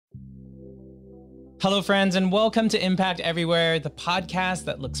Hello, friends, and welcome to Impact Everywhere, the podcast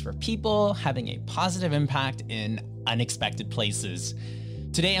that looks for people having a positive impact in unexpected places.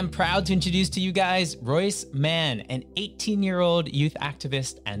 Today, I'm proud to introduce to you guys Royce Mann, an 18-year-old youth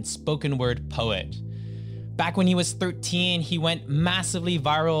activist and spoken word poet. Back when he was 13, he went massively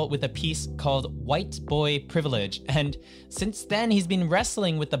viral with a piece called White Boy Privilege, and since then he's been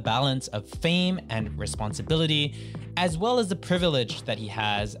wrestling with the balance of fame and responsibility, as well as the privilege that he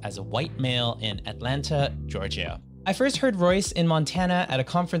has as a white male in Atlanta, Georgia. I first heard Royce in Montana at a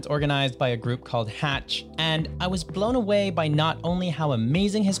conference organized by a group called Hatch, and I was blown away by not only how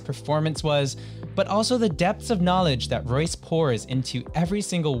amazing his performance was, but also the depths of knowledge that Royce pours into every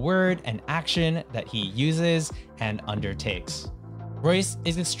single word and action that he uses and undertakes. Royce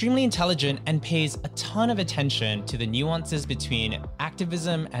is extremely intelligent and pays a ton of attention to the nuances between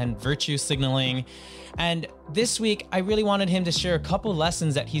activism and virtue signaling. And this week, I really wanted him to share a couple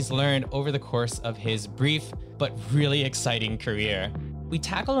lessons that he's learned over the course of his brief but really exciting career. We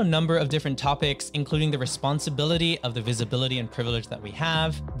tackle a number of different topics, including the responsibility of the visibility and privilege that we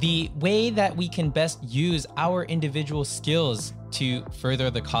have, the way that we can best use our individual skills to further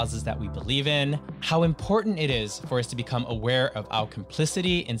the causes that we believe in, how important it is for us to become aware of our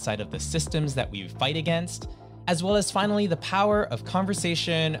complicity inside of the systems that we fight against, as well as finally the power of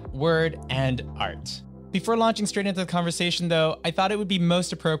conversation, word, and art. Before launching straight into the conversation though, I thought it would be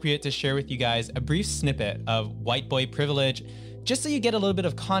most appropriate to share with you guys a brief snippet of White Boy Privilege, just so you get a little bit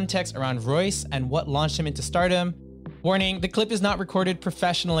of context around Royce and what launched him into stardom. Warning, the clip is not recorded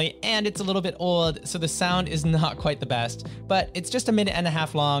professionally and it's a little bit old, so the sound is not quite the best, but it's just a minute and a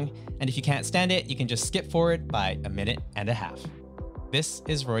half long, and if you can't stand it, you can just skip forward by a minute and a half. This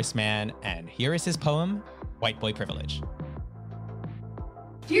is Royce Mann, and here is his poem, White Boy Privilege.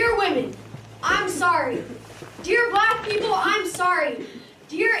 Dear women, I'm sorry. Dear black people, I'm sorry.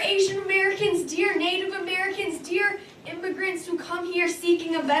 Dear Asian Americans, dear Native Americans, dear immigrants who come here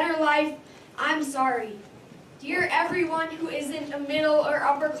seeking a better life, I'm sorry. Dear everyone who isn't a middle or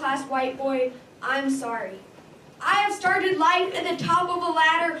upper class white boy, I'm sorry. I have started life at the top of a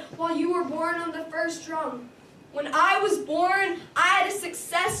ladder while you were born on the first rung. When I was born, I had a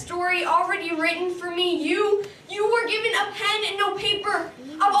success story already written for me. You were given a pen and no paper.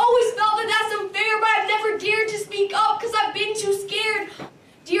 I've always felt that that's unfair, but I've never dared to speak up because I've been too scared.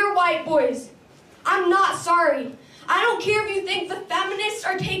 Dear white boys, I'm not sorry. I don't care if you think the feminists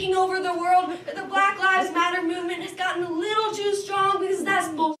are taking over the world or the Black Lives Matter movement has gotten a little too strong, because that's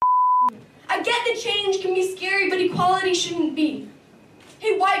bullshit. I get that change can be scary, but equality shouldn't be.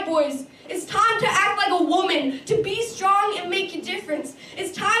 Hey white boys, it's time to act like a woman, to be strong and make a difference.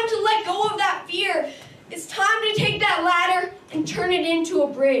 It's time to let go of that fear. It's time to take that ladder and turn it into a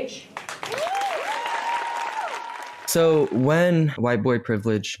bridge. So when White Boy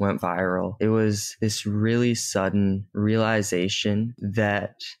Privilege went viral, it was this really sudden realization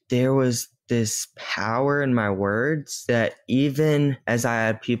that there was this power in my words that even as I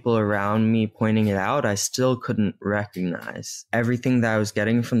had people around me pointing it out, I still couldn't recognize. Everything that I was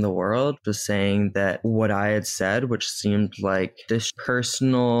getting from the world was saying that what I had said, which seemed like this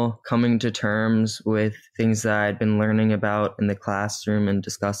personal coming to terms with things that I had been learning about in the classroom and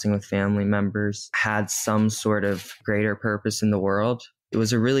discussing with family members, had some sort of greater purpose in the world. It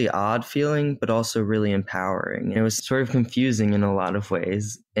was a really odd feeling, but also really empowering. It was sort of confusing in a lot of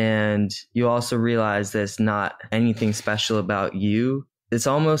ways. And you also realize there's not anything special about you. It's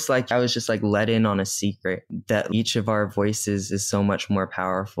almost like I was just let in on a secret that each of our voices is so much more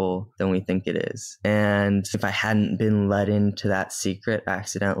powerful than we think it is. And if I hadn't been let into that secret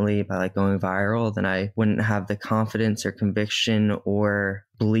accidentally by going viral, then I wouldn't have the confidence or conviction or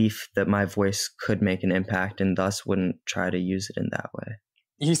belief that my voice could make an impact, and thus wouldn't try to use it in that way.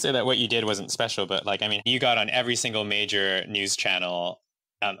 You said that what you did wasn't special, but you got on every single major news channel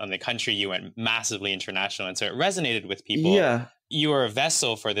on the country. You went massively international, and so it resonated with people. Yeah. You are a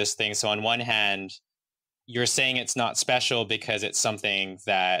vessel for this thing. So on one hand, you're saying it's not special because it's something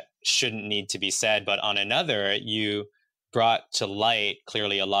that shouldn't need to be said. But on another, you brought to light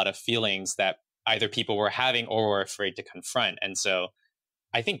clearly a lot of feelings that either people were having or were afraid to confront. And so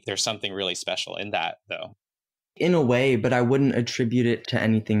I think there's something really special in that, though. In a way, but I wouldn't attribute it to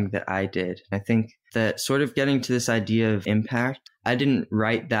anything that I did. I think that sort of getting to this idea of impact, I didn't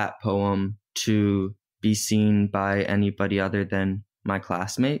write that poem to be seen by anybody other than my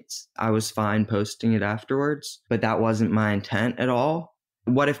classmates. I was fine posting it afterwards, but that wasn't my intent at all.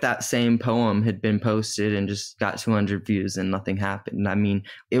 What if that same poem had been posted and just got 200 views and nothing happened? I mean,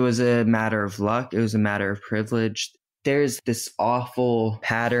 it was a matter of luck. It was a matter of privilege. There's this awful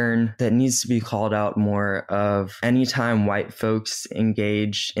pattern that needs to be called out more of anytime white folks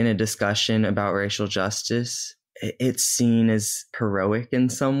engage in a discussion about racial justice, it's seen as heroic in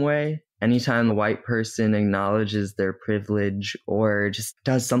some way. Anytime a white person acknowledges their privilege or just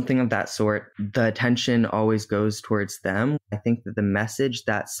does something of that sort, the attention always goes towards them. I think that the message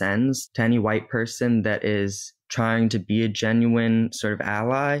that sends to any white person that is trying to be a genuine sort of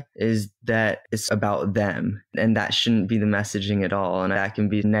ally is that it's about them. And that shouldn't be the messaging at all. And that can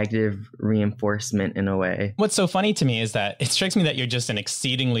be negative reinforcement in a way. What's so funny to me is that it strikes me that you're just an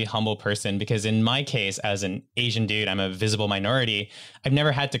exceedingly humble person, because in my case, as an Asian dude, I'm a visible minority. I've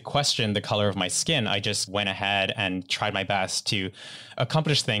never had to question the color of my skin. I just went ahead and tried my best to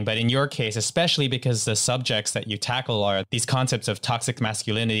accomplish things. But in your case, especially because the subjects that you tackle are these concepts of toxic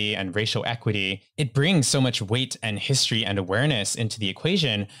masculinity and racial equity, it brings so much weight and history and awareness into the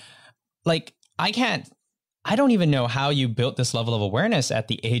equation. Like, I don't even know how you built this level of awareness at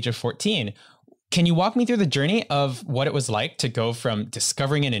the age of 14. Can you walk me through the journey of what it was like to go from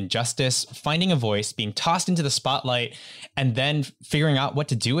discovering an injustice, finding a voice, being tossed into the spotlight, and then figuring out what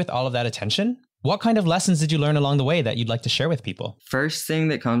to do with all of that attention? What kind of lessons did you learn along the way that you'd like to share with people? First thing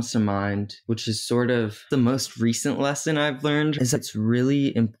that comes to mind, which is sort of the most recent lesson I've learned, is that it's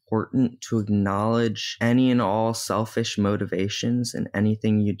really important to acknowledge any and all selfish motivations in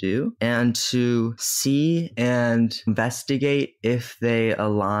anything you do, and to see and investigate if they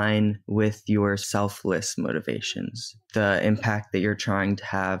align with your selfless motivations, the impact that you're trying to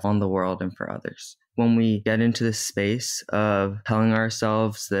have on the world and for others. When we get into this space of telling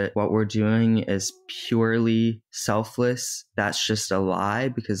ourselves that what we're doing is purely selfless, that's just a lie,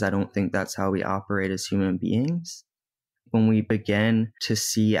 because I don't think that's how we operate as human beings. When we begin to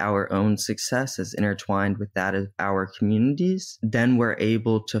see our own success as intertwined with that of our communities, then we're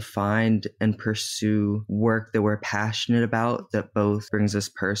able to find and pursue work that we're passionate about that both brings us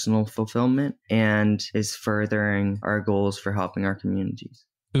personal fulfillment and is furthering our goals for helping our communities.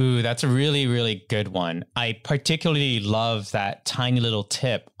 Ooh, that's a really, really good one. I particularly love that tiny little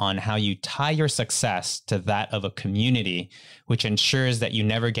tip on how you tie your success to that of a community, which ensures that you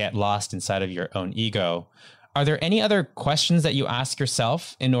never get lost inside of your own ego. Are there any other questions that you ask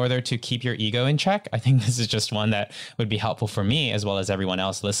yourself in order to keep your ego in check? I think this is just one that would be helpful for me as well as everyone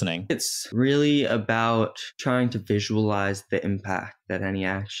else listening. It's really about trying to visualize the impact that any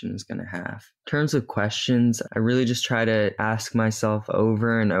action is going to have. In terms of questions, I really just try to ask myself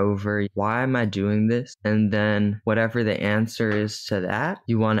over and over, why am I doing this? And then whatever the answer is to that,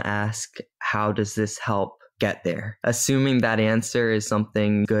 you want to ask, how does this help get there? Assuming that answer is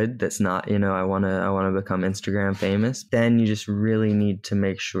something good that's not, I want to become Instagram famous, then you just really need to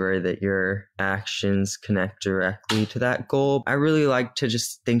make sure that your actions connect directly to that goal. I really like to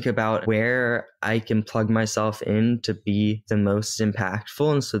just think about where I can plug myself in to be the most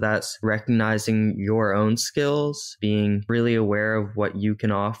impactful. And so that's recognizing your own skills, being really aware of what you can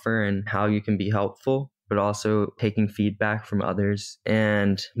offer and how you can be helpful, but also taking feedback from others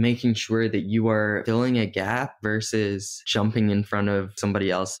and making sure that you are filling a gap versus jumping in front of somebody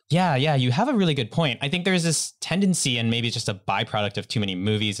else. Yeah, you have a really good point. I think there's this tendency, and maybe it's just a byproduct of too many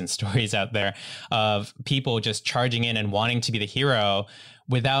movies and stories out there, of people just charging in and wanting to be the hero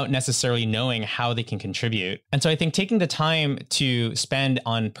without necessarily knowing how they can contribute. And so I think taking the time to spend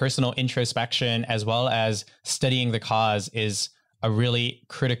on personal introspection as well as studying the cause is a really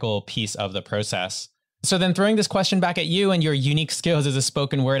critical piece of the process. So then, throwing this question back at you and your unique skills as a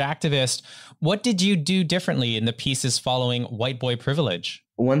spoken word activist, what did you do differently in the pieces following White Boy Privilege?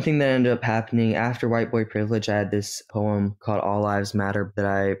 One thing that ended up happening after White Boy Privilege, I had this poem called All Lives Matter that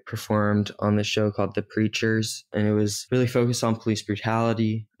I performed on the show called The Preachers, and it was really focused on police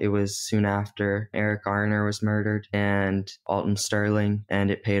brutality. It was soon after Eric Garner was murdered and Alton Sterling, and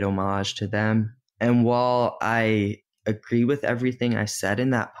it paid homage to them. And while I agree with everything I said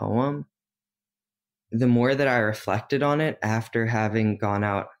in that poem, the more that I reflected on it after having gone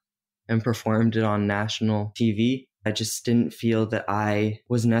out and performed it on national TV, I just didn't feel that I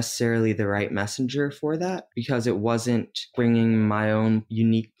was necessarily the right messenger for that, because it wasn't bringing my own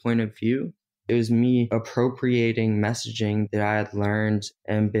unique point of view. It was me appropriating messaging that I had learned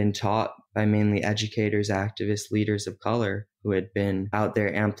and been taught by mainly educators, activists, leaders of color who had been out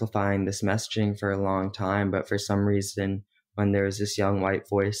there amplifying this messaging for a long time. But for some reason, when there was this young white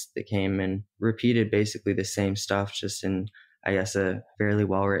voice that came and repeated basically the same stuff, just in, I guess, a fairly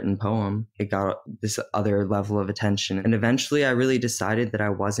well-written poem, it got this other level of attention. And eventually I really decided that I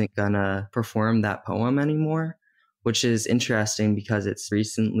wasn't gonna perform that poem anymore, which is interesting because it's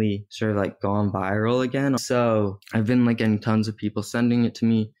recently sort of like gone viral again. So I've been like getting tons of people sending it to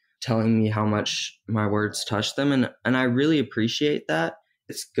me, telling me how much my words touch them. And I really appreciate that.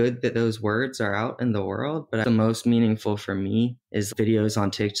 It's good that those words are out in the world, but the most meaningful for me is videos on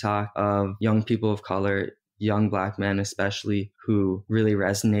TikTok of young people of color, young Black men especially, who really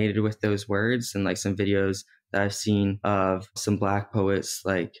resonated with those words, and like some videos that I've seen of some Black poets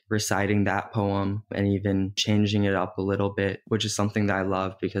like reciting that poem and even changing it up a little bit, which is something that I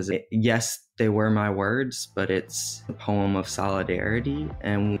love because yes, they were my words, but it's a poem of solidarity.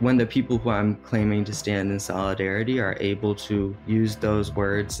 And when the people who I'm claiming to stand in solidarity are able to use those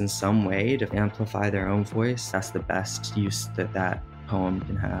words in some way to amplify their own voice, that's the best use that that poem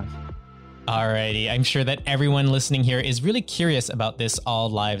can have. Alrighty, I'm sure that everyone listening here is really curious about this All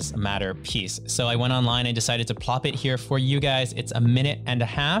Lives Matter piece. So I went online and decided to plop it here for you guys. It's 1.5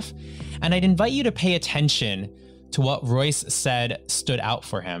 minutes, and I'd invite you to pay attention to what Royce said stood out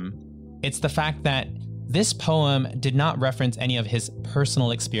for him. It's the fact that this poem did not reference any of his personal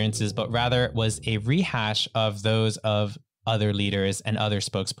experiences, but rather was a rehash of those of other leaders and other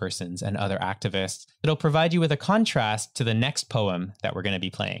spokespersons and other activists. It'll provide you with a contrast to the next poem that we're going to be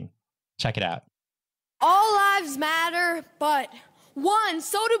playing. Check it out. All lives matter, but one,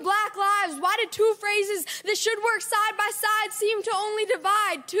 so do Black lives. Why do two phrases that should work side by side seem to only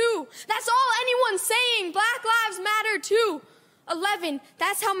divide? Two, that's all anyone's saying. Black lives matter too. 11,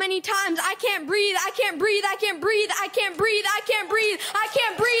 that's how many times I can't breathe, I can't breathe, I can't breathe, I can't breathe, I can't breathe, I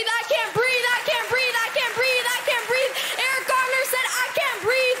can't breathe, I can't breathe, I can't breathe, I can't breathe, I can't breathe. Eric Garner said I can't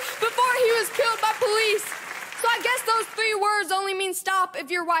breathe before he was killed by police. So I guess those 3 words only mean stop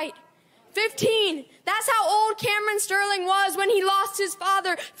if you're white. 15, that's how old Cameron Sterling was when he lost his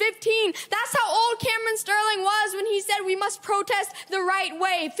father. 15, that's how old Cameron Sterling was when he said we must protest the right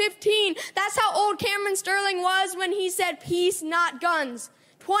way. 15, that's how old Cameron Sterling was when he said peace, not guns.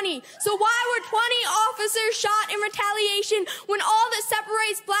 20, so why were 20 officers shot in retaliation when all that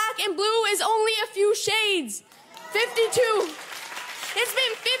separates black and blue is only a few shades? 52, it's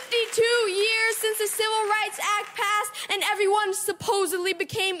been 52 years since the Civil Rights Act passed and everyone supposedly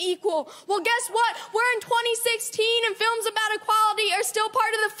became equal. Well, guess what? We're in 2016 and films about equality are still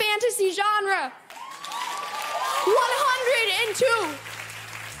part of the fantasy genre. 102.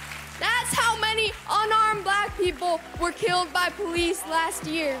 That's how many unarmed black people were killed by police last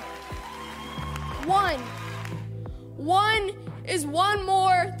year. One. One is one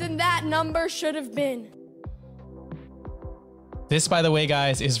more than that number should have been. This, by the way,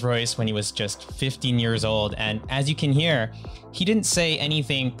 guys, is Royce when he was just 15 years old. And as you can hear, he didn't say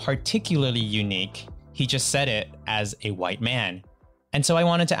anything particularly unique. He just said it as a white man. And so I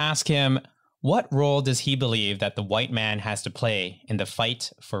wanted to ask him, what role does he believe that the white man has to play in the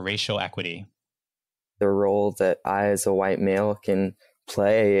fight for racial equity? The role that I, as a white male, can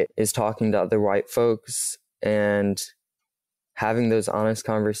play is talking to other white folks and having those honest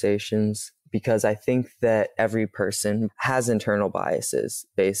conversations, because I think that every person has internal biases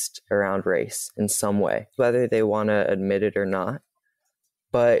based around race in some way, whether they want to admit it or not.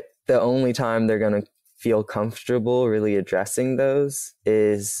 But the only time they're going to feel comfortable really addressing those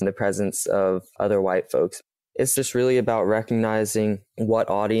is in the presence of other white folks. It's just really about recognizing what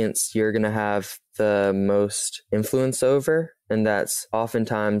audience you're going to have the most influence over. And that's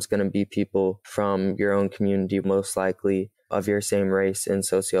oftentimes going to be people from your own community, most likely of your same race and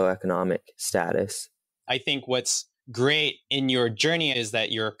socioeconomic status. I think what's great in your journey is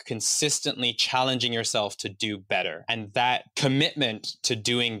that you're consistently challenging yourself to do better. And that commitment to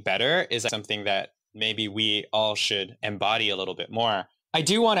doing better is something that maybe we all should embody a little bit more. I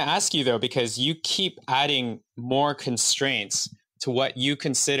do want to ask you, though, because you keep adding more constraints to what you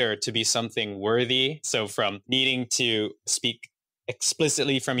consider to be something worthy. So from needing to speak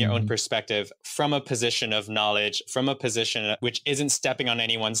explicitly from your own perspective, from a position of knowledge, from a position which isn't stepping on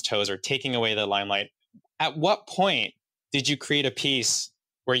anyone's toes or taking away the limelight. At what point did you create a piece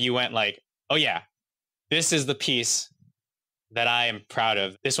where you went like, oh yeah, this is the piece that I am proud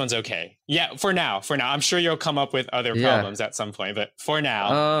of. This one's okay. Yeah, for now. I'm sure you'll come up with other problems at some point, but for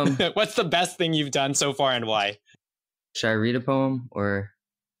now, what's the best thing you've done so far and why? Should I read a poem or?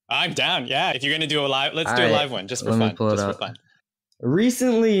 I'm down. Yeah, if you're going to do a live, let's do a live one just for fun. Just for fun.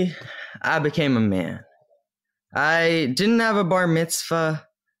 Recently, I became a man. I didn't have a bar mitzvah.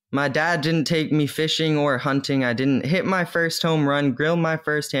 My dad didn't take me fishing or hunting. I didn't hit my first home run, grill my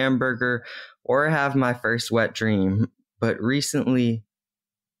first hamburger, or have my first wet dream. But recently,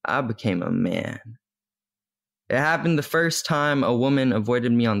 I became a man. It happened the first time a woman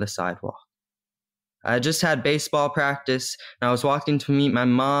avoided me on the sidewalk. I just had baseball practice, and I was walking to meet my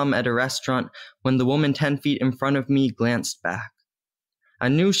mom at a restaurant when the woman 10 feet in front of me glanced back. I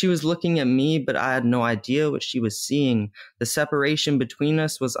knew she was looking at me, but I had no idea what she was seeing. The separation between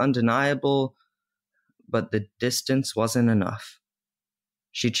us was undeniable, but the distance wasn't enough.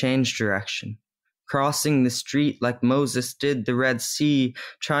 She changed direction, crossing the street like Moses did the Red Sea,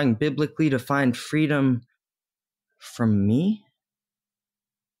 trying biblically to find freedom from me.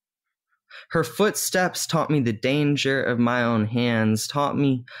 Her footsteps taught me the danger of my own hands, taught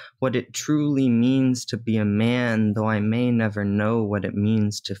me what it truly means to be a man, though I may never know what it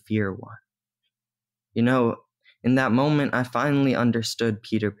means to fear one. You know, in that moment, I finally understood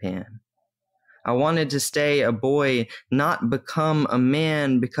Peter Pan. I wanted to stay a boy, not become a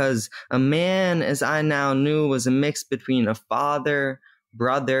man, because a man, as I now knew, was a mix between a father,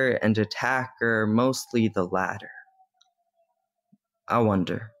 brother, and attacker, mostly the latter. I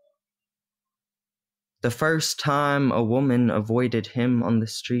wonder, the first time a woman avoided him on the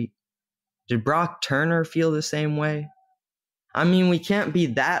street, did Brock Turner feel the same way? I mean, we can't be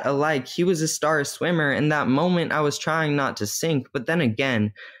that alike. He was a star swimmer. In that moment, I was trying not to sink, but then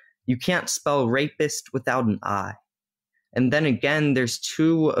again, you can't spell rapist without an I. And then again, there's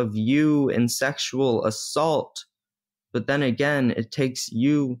two of you in sexual assault. But then again, it takes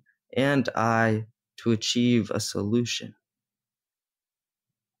you and I to achieve a solution.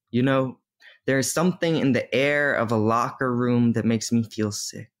 You know, there's something in the air of a locker room that makes me feel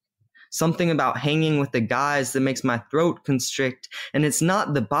sick. Something about hanging with the guys that makes my throat constrict. And it's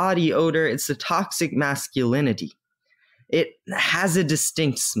not the body odor, it's the toxic masculinity. It has a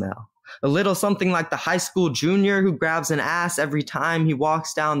distinct smell. A little something like the high school junior who grabs an ass every time he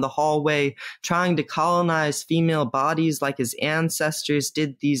walks down the hallway, trying to colonize female bodies like his ancestors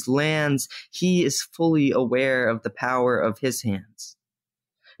did these lands. He is fully aware of the power of his hands.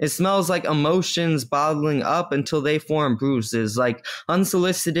 It smells like emotions bottling up until they form bruises. Like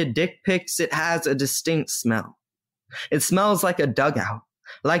unsolicited dick pics, it has a distinct smell. It smells like a dugout.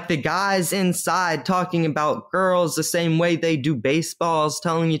 Like the guys inside talking about girls the same way they do baseballs,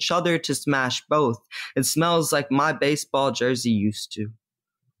 telling each other to smash both. It smells like my baseball jersey used to.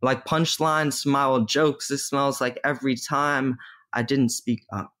 Like punchlines to my old jokes, it smells like every time I didn't speak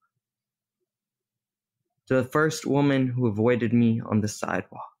up. To the first woman who avoided me on the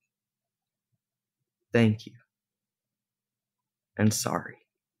sidewalk, thank you. And sorry.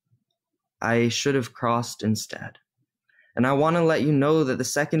 I should have crossed instead. And I want to let you know that the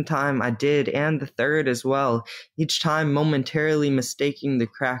second time I did, and the third as well, each time momentarily mistaking the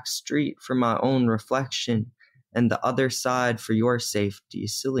cracked street for my own reflection and the other side for your safety,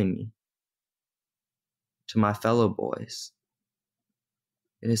 silly me. To my fellow boys,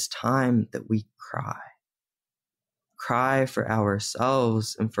 it is time that we cry. Cry for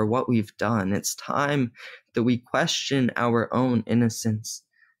ourselves and for what we've done. It's time that we question our own innocence,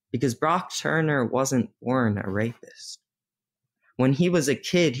 because Brock Turner wasn't born a rapist. When he was a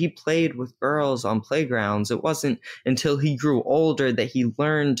kid, he played with girls on playgrounds. It wasn't until he grew older that he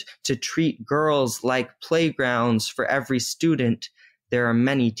learned to treat girls like playgrounds. For every student, there are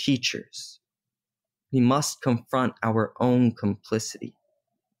many teachers. We must confront our own complicity.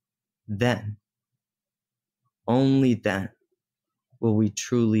 Then, only then, will we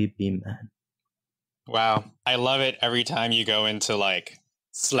truly be men. Wow. I love it every time you go into like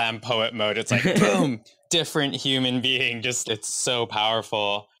slam poet mode. It's like, boom, different human being. Just, it's so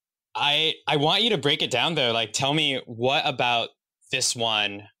powerful. I want you to break it down though. Like, tell me what about this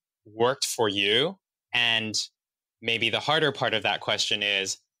one worked for you? And maybe the harder part of that question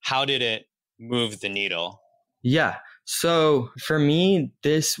is, how did it move the needle? Yeah. So for me,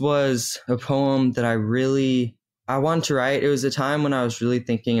 this was a poem that I wanted to write. It was a time when I was really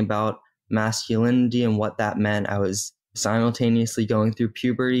thinking about masculinity and what that meant. I was simultaneously going through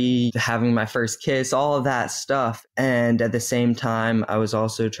puberty, having my first kiss, all of that stuff. And at the same time, I was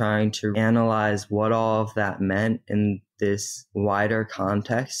also trying to analyze what all of that meant in this wider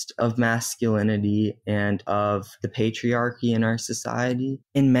context of masculinity and of the patriarchy in our society.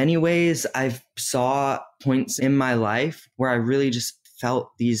 In many ways, I saw points in my life where I really just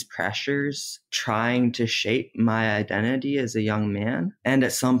felt these pressures trying to shape my identity as a young man, and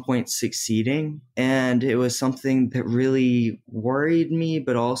at some point succeeding. And it was something that really worried me,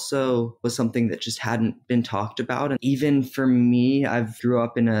 but also was something that just hadn't been talked about. And even for me, I grew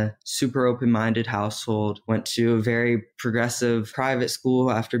up in a super open-minded household, went to a very progressive private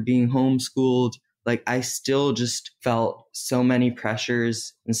school after being homeschooled. Like, I still just felt so many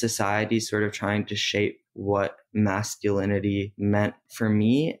pressures in society sort of trying to shape what masculinity meant for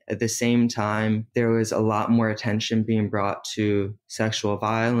me. At the same time, there was a lot more attention being brought to sexual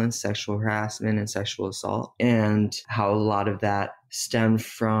violence, sexual harassment, and sexual assault, and how a lot of that stemmed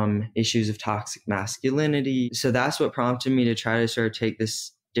from issues of toxic masculinity. So that's what prompted me to try to sort of take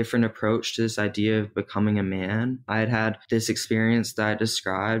this different approach to this idea of becoming a man. I had this experience that I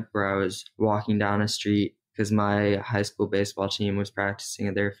described where I was walking down a street because my high school baseball team was practicing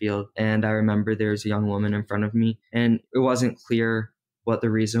at their field. And I remember there was a young woman in front of me, and it wasn't clear what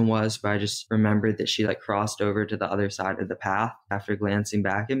the reason was, but I just remembered that she crossed over to the other side of the path after glancing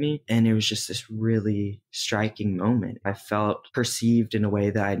back at me. And it was just this really striking moment. I felt perceived in a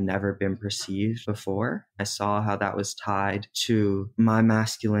way that I'd never been perceived before. I saw how that was tied to my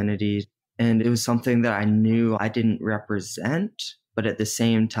masculinity. And it was something that I knew I didn't represent, but at the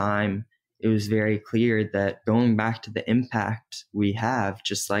same time, it was very clear that going back to the impact we have,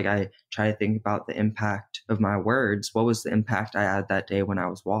 just like I try to think about the impact of my words, what was the impact I had that day when I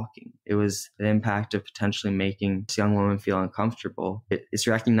was walking? It was the impact of potentially making this young woman feel uncomfortable. It's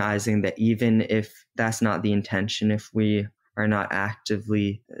recognizing that even if that's not the intention, if we are not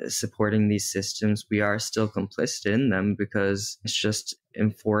actively supporting these systems, we are still complicit in them because it's just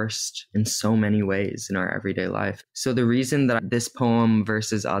enforced in so many ways in our everyday life. So the reason that this poem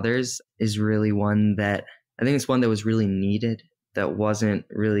versus others is really one that I think it's one that was really needed, that wasn't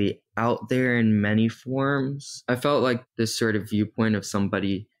really out there in many forms. I felt like this sort of viewpoint of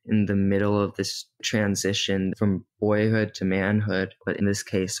somebody in the middle of this transition from boyhood to manhood, but in this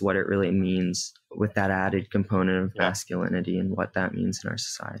case, what it really means with that added component of masculinity and what that means in our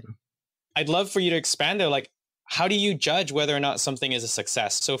society. I'd love for you to expand there. How do you judge whether or not something is a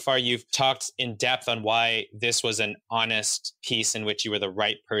success? So far, you've talked in depth on why this was an honest piece in which you were the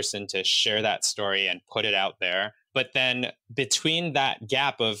right person to share that story and put it out there. But then between that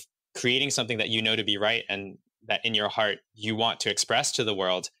gap of creating something that you know to be right and that in your heart you want to express to the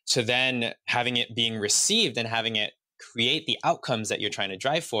world, to then having it being received and having it create the outcomes that you're trying to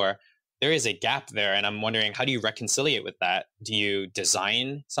drive for, there is a gap there. And I'm wondering, how do you reconcile with that? Do you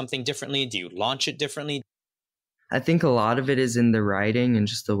design something differently? Do you launch it differently? I think a lot of it is in the writing and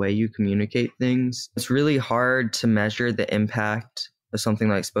just the way you communicate things. It's really hard to measure the impact of something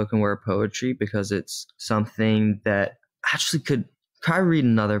like spoken word poetry because it's something that actually could I read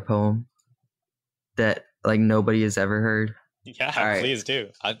another poem that nobody has ever heard? Yeah, right. Please do.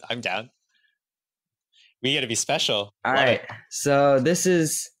 I'm down. We got to be special. All Love right. it. So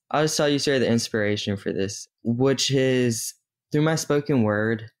I'll just tell you sort of the inspiration for this, which is through my spoken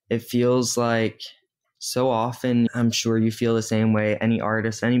word. It feels like so often, I'm sure you feel the same way, any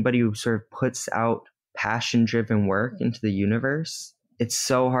artist, anybody who sort of puts out passion-driven work into the universe, it's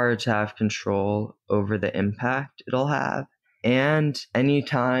so hard to have control over the impact it'll have. And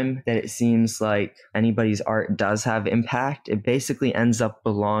anytime that it seems like anybody's art does have impact, it basically ends up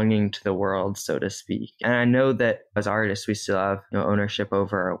belonging to the world, so to speak. And I know that as artists, we still have ownership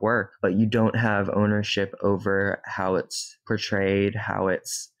over our work, but you don't have ownership over how it's portrayed, how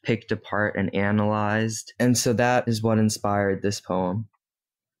it's picked apart and analyzed. And so that is what inspired this poem.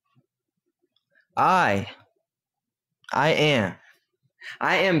 I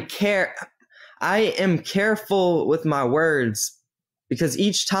am careful with my words because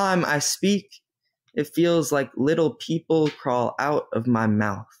each time I speak, it feels like little people crawl out of my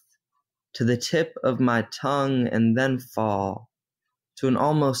mouth to the tip of my tongue and then fall to an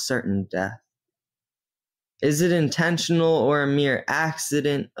almost certain death. Is it intentional or a mere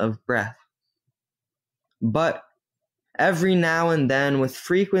accident of breath? But every now and then, with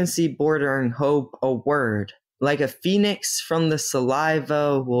frequency bordering hope, a word, like a phoenix from the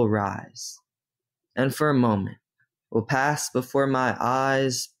saliva, will rise. And for a moment, will pass before my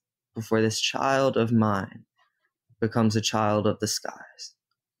eyes, before this child of mine becomes a child of the skies.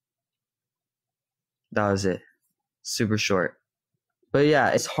 That was it. Super short. But yeah,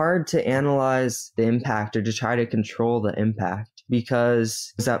 it's hard to analyze the impact or to try to control the impact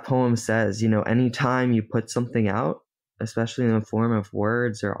because, as that poem says, anytime you put something out, especially in the form of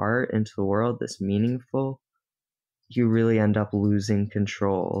words or art into the world that's meaningful, you really end up losing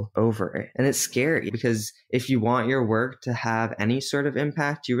control over it. And it's scary because if you want your work to have any sort of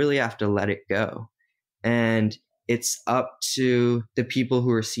impact, you really have to let it go. And it's up to the people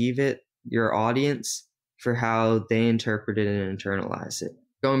who receive it, your audience, for how they interpret it and internalize it.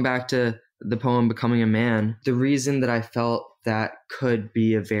 Going back to the poem Becoming a Man, the reason that I felt that could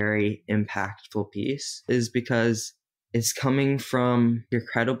be a very impactful piece is because it's coming from your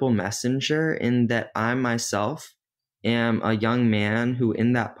credible messenger in that I myself am a young man who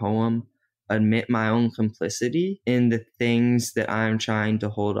in that poem admit my own complicity in the things that I'm trying to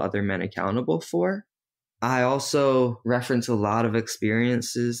hold other men accountable for. I also reference a lot of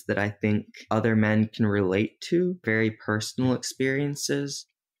experiences that I think other men can relate to, very personal experiences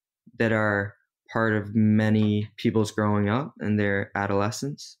that are part of many people's growing up and their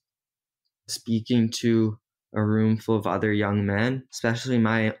adolescence. Speaking to a room full of other young men, especially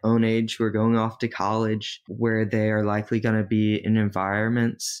my own age, who are going off to college, where they are likely going to be in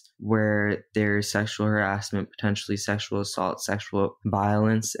environments where there's sexual harassment, potentially sexual assault, sexual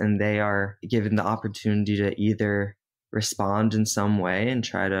violence, and they are given the opportunity to either respond in some way and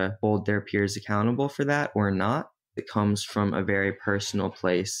try to hold their peers accountable for that or not. It comes from a very personal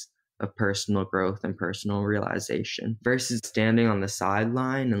place of personal growth and personal realization versus standing on the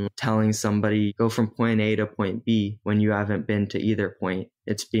sideline and telling somebody go from point A to point B when you haven't been to either point.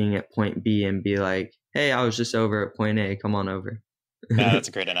 It's being at point B and be like, hey, I was just over at point A, come on over. Yeah, that's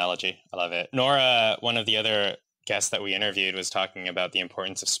a great analogy. I love it. Nora, one of the other guest that we interviewed, was talking about the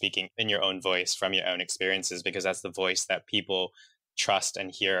importance of speaking in your own voice from your own experiences, because that's the voice that people trust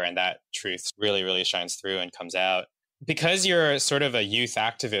and hear, and that truth really, really shines through and comes out. Because you're sort of a youth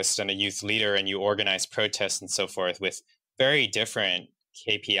activist and a youth leader, and you organize protests and so forth with very different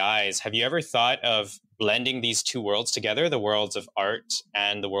KPIs, have you ever thought of blending these two worlds together, the worlds of art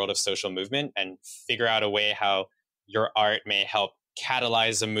and the world of social movement, and figure out a way how your art may help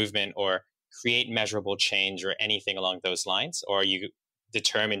catalyze a movement or create measurable change or anything along those lines? Or are you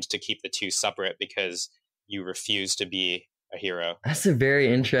determined to keep the two separate because you refuse to be a hero? That's a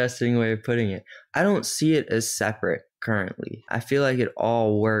very interesting way of putting it. I don't see it as separate currently. I feel like it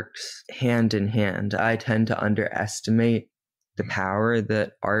all works hand in hand. I tend to underestimate the power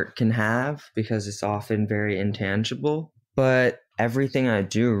that art can have because it's often very intangible. But everything I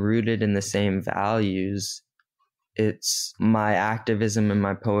do rooted in the same values. It's my activism and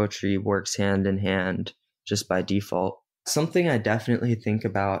my poetry works hand in hand just by default. Something I definitely think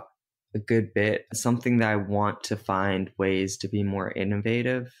about a good bit, something that I want to find ways to be more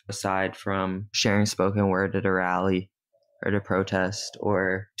innovative, aside from sharing spoken word at a rally or at a protest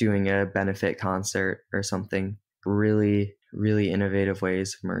or doing a benefit concert or something. Really, really innovative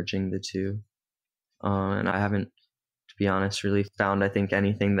ways of merging the two. And I haven't, to be honest, really found, I think,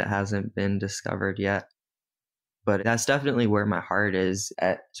 anything that hasn't been discovered yet. But that's definitely where my heart is,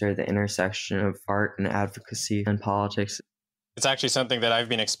 at sort of the intersection of art and advocacy and politics. It's actually something that I've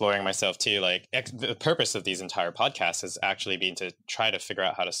been exploring myself too. Like the purpose of these entire podcasts has actually been to try to figure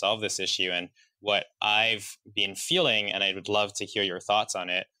out how to solve this issue. And what I've been feeling, and I would love to hear your thoughts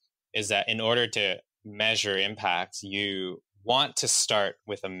on it, is that in order to measure impact, you want to start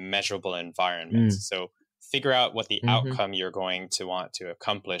with a measurable environment. So figure out what the outcome you're going to want to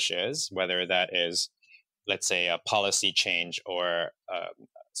accomplish is, whether that is, let's say, a policy change or a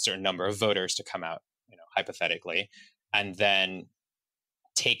certain number of voters to come out, hypothetically, and then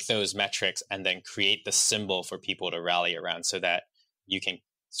take those metrics and then create the symbol for people to rally around so that you can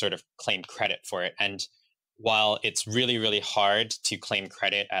sort of claim credit for it. And while it's really, really hard to claim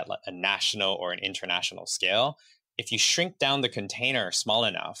credit at a national or an international scale, if you shrink down the container small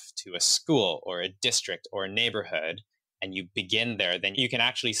enough to a school or a district or a neighborhood, and you begin there, then you can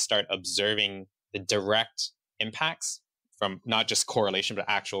actually start observing the direct impacts from not just correlation, but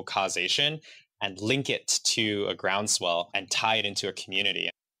actual causation, and link it to a groundswell and tie it into a community.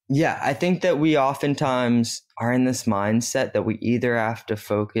 Yeah, I think that we oftentimes are in this mindset that we either have to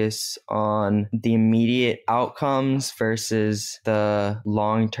focus on the immediate outcomes versus the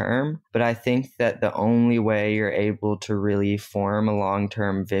long term. But I think that the only way you're able to really form a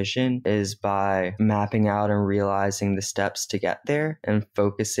long-term vision is by mapping out and realizing the steps to get there and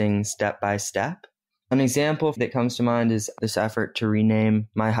focusing step by step. An example that comes to mind is this effort to rename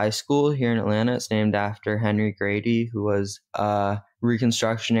my high school here in Atlanta. It's named after Henry Grady, who was a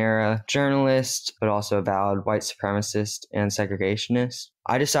Reconstruction era journalist, but also a avowed white supremacist and segregationist.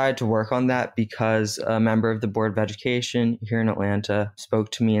 I decided to work on that because a member of the Board of Education here in Atlanta spoke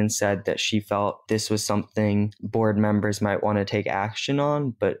to me and said that she felt this was something board members might want to take action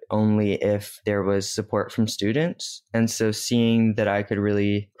on, but only if there was support from students. And so seeing that I could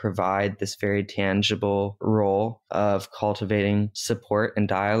really provide this very tangible role of cultivating support and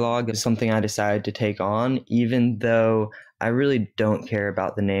dialogue is something I decided to take on, even though I really don't care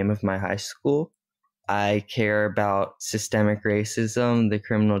about the name of my high school. I care about systemic racism, the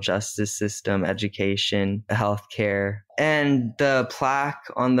criminal justice system, education, healthcare, and the plaque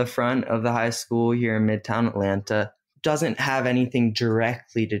on the front of the high school here in Midtown Atlanta doesn't have anything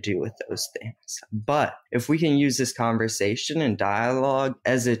directly to do with those things. But if we can use this conversation and dialogue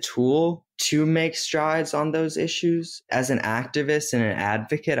as a tool to make strides on those issues, as an activist and an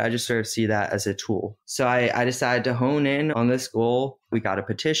advocate, I just sort of see that as a tool. So I decided to hone in on this goal. We got a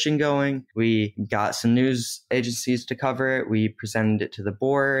petition going. We got some news agencies to cover it. We presented it to the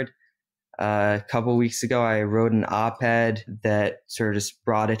board. A couple weeks ago, I wrote an op-ed that sort of just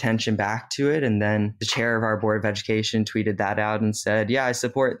brought attention back to it. And then the chair of our Board of Education tweeted that out and said, yeah, I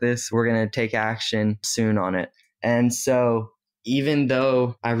support this. We're going to take action soon on it. And so even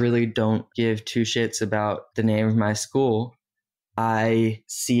though I really don't give two shits about the name of my school, I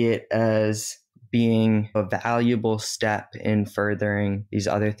see it as being a valuable step in furthering these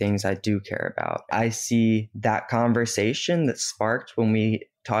other things I do care about. I see that conversation that sparked when we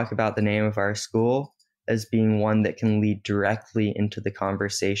talk about the name of our school as being one that can lead directly into the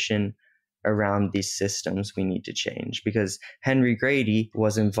conversation around these systems we need to change, because Henry Grady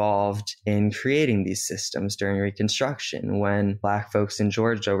was involved in creating these systems during Reconstruction. When Black folks in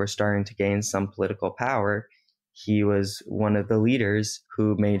Georgia were starting to gain some political power, he was one of the leaders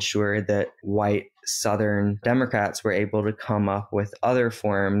who made sure that white Southern Democrats were able to come up with other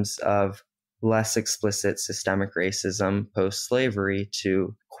forms of less explicit systemic racism post-slavery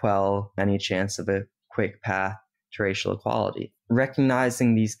to quell any chance of a quick path to racial equality.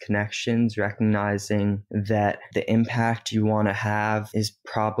 Recognizing these connections, recognizing that the impact you want to have is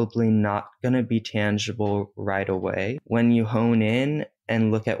probably not going to be tangible right away. When you hone in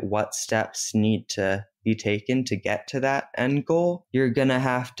and look at what steps need to be taken to get to that end goal, you're going to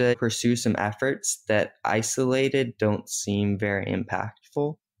have to pursue some efforts that isolated don't seem very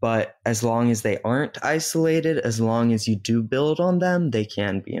impactful. But as long as they aren't isolated, as long as you do build on them, they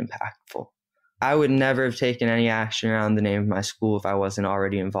can be impactful. I would never have taken any action around the name of my school if I wasn't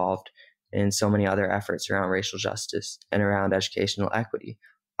already involved in so many other efforts around racial justice and around educational equity.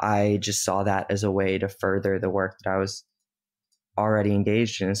 I just saw that as a way to further the work that I was already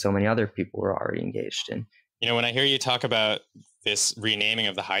engaged in and so many other people were already engaged in. You know, when I hear you talk about this renaming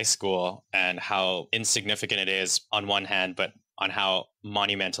of the high school and how insignificant it is on one hand, but on how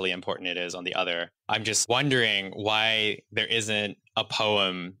monumentally important it is on the other, I'm just wondering why there isn't a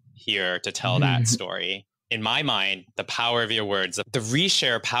poem here to tell that story. In my mind, the power of your words, the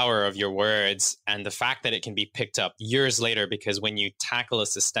reshare power of your words, and the fact that it can be picked up years later, because when you tackle a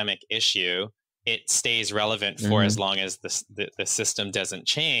systemic issue, it stays relevant for as long as the system doesn't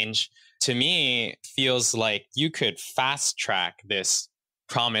change, to me feels like you could fast track this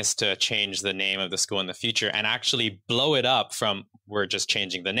promise to change the name of the school in the future and actually blow it up from we're just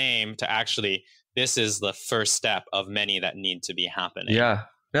changing the name to actually this is the first step of many that need to be happening. Yeah,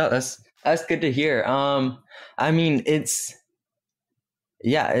 that's good to hear. I mean, it's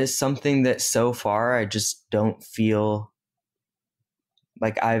something that so far I just don't feel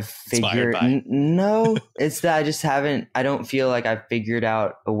like I've figured. No, it's that I don't feel like I've figured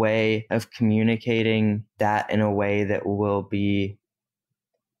out a way of communicating that in a way that will be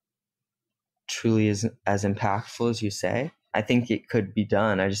truly as impactful as you say. I think it could be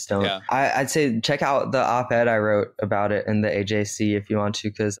done. I just don't. Yeah. I'd say check out the op-ed I wrote about it in the AJC if you want to,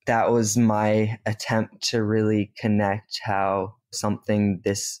 because that was my attempt to really connect how something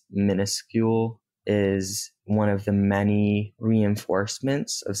this minuscule is one of the many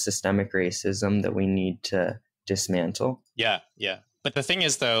reinforcements of systemic racism that we need to dismantle. Yeah. But the thing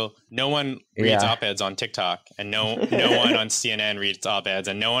is, though, no one reads op-eds on TikTok, and no one on CNN reads op-eds,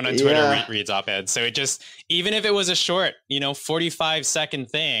 and no one on Twitter reads op-eds. So it just, even if it was a short, 45-second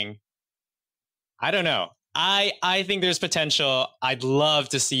thing, I don't know. I think there's potential. I'd love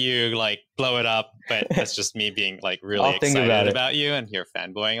to see you blow it up, but that's just me being really excited about you and you're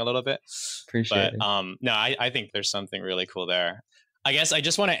fanboying a little bit. Appreciate it. No, I think there's something really cool there. I guess I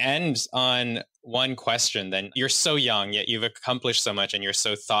just want to end on one question then. You're so young, yet you've accomplished so much and you're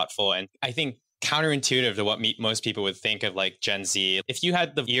so thoughtful. And I think counterintuitive to what most people would think of Gen Z. If you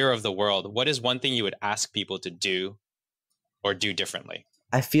had the ear of the world, what is one thing you would ask people to do or do differently?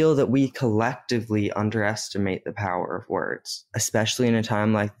 I feel that we collectively underestimate the power of words, especially in a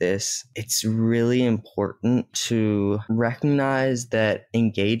time like this. It's really important to recognize that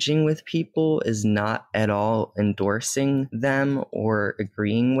engaging with people is not at all endorsing them or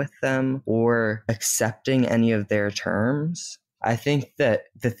agreeing with them or accepting any of their terms. I think that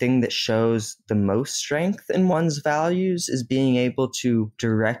the thing that shows the most strength in one's values is being able to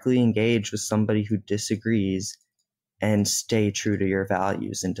directly engage with somebody who disagrees and stay true to your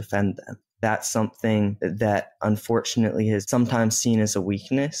values and defend them. That's something that unfortunately is sometimes seen as a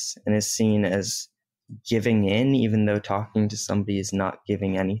weakness and is seen as giving in, even though talking to somebody is not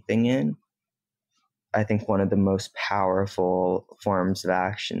giving anything in. I think one of the most powerful forms of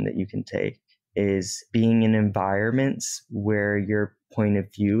action that you can take is being in environments where your point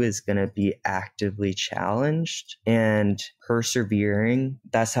of view is going to be actively challenged and persevering.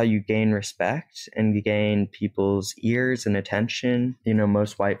 That's how you gain respect and you gain people's ears and attention. You know,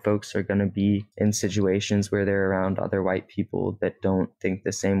 most white folks are going to be in situations where they're around other white people that don't think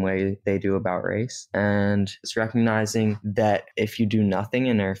the same way they do about race. And it's recognizing that if you do nothing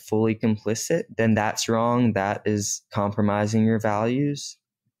and are fully complicit, then that's wrong. That is compromising your values.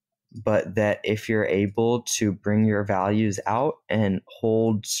 But that if you're able to bring your values out and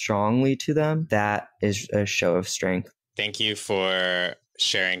hold strongly to them, that is a show of strength. Thank you for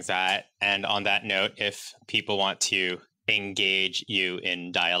sharing that. And on that note, if people want to engage you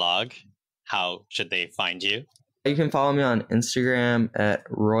in dialogue, how should they find you? You can follow me on Instagram at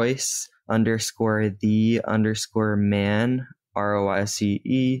Royce_the_man,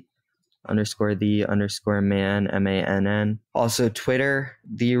 ROYCE_the_man, MANN. Also Twitter,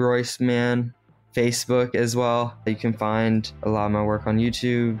 the Royce Mann. Facebook as well. You can find a lot of my work on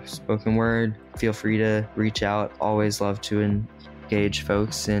YouTube, spoken word. Feel free to reach out. Always love to engage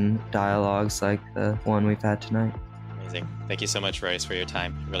folks in dialogues like the one we've had tonight. Amazing. Thank you so much, Royce, for your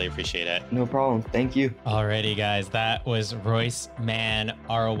time. Really appreciate it. No problem. Thank you. Alrighty, guys. That was Royce Mann,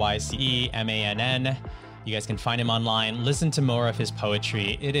 ROYCEMANN. You guys can find him online. Listen to more of his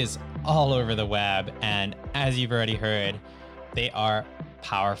poetry. It is all over the web. And as you've already heard, they are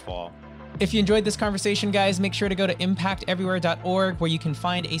powerful. If you enjoyed this conversation, guys, make sure to go to impacteverywhere.org, where you can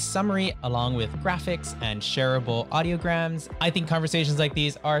find a summary along with graphics and shareable audiograms. I think conversations like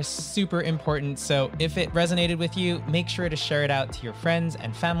these are super important. So if it resonated with you, make sure to share it out to your friends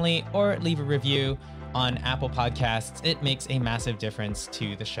and family or leave a review on Apple Podcasts. It makes a massive difference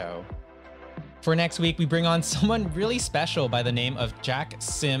to the show. For next week, we bring on someone really special by the name of Jack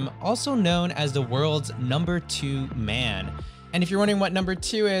Sim, also known as the world's #2 man. And if you're wondering what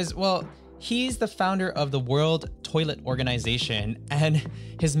 #2 is, well, he's the founder of the World Toilet Organization, and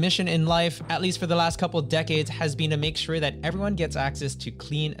his mission in life, at least for the last couple decades, has been to make sure that everyone gets access to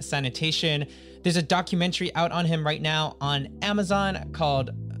clean sanitation. There's a documentary out on him right now on Amazon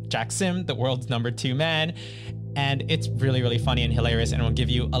called Jack Sim, the world's #2 man. And it's really, really funny and hilarious, and will give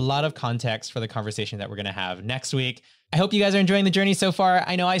you a lot of context for the conversation that we're going to have next week. I hope you guys are enjoying the journey so far.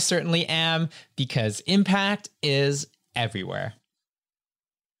 I know I certainly am, because impact is everywhere.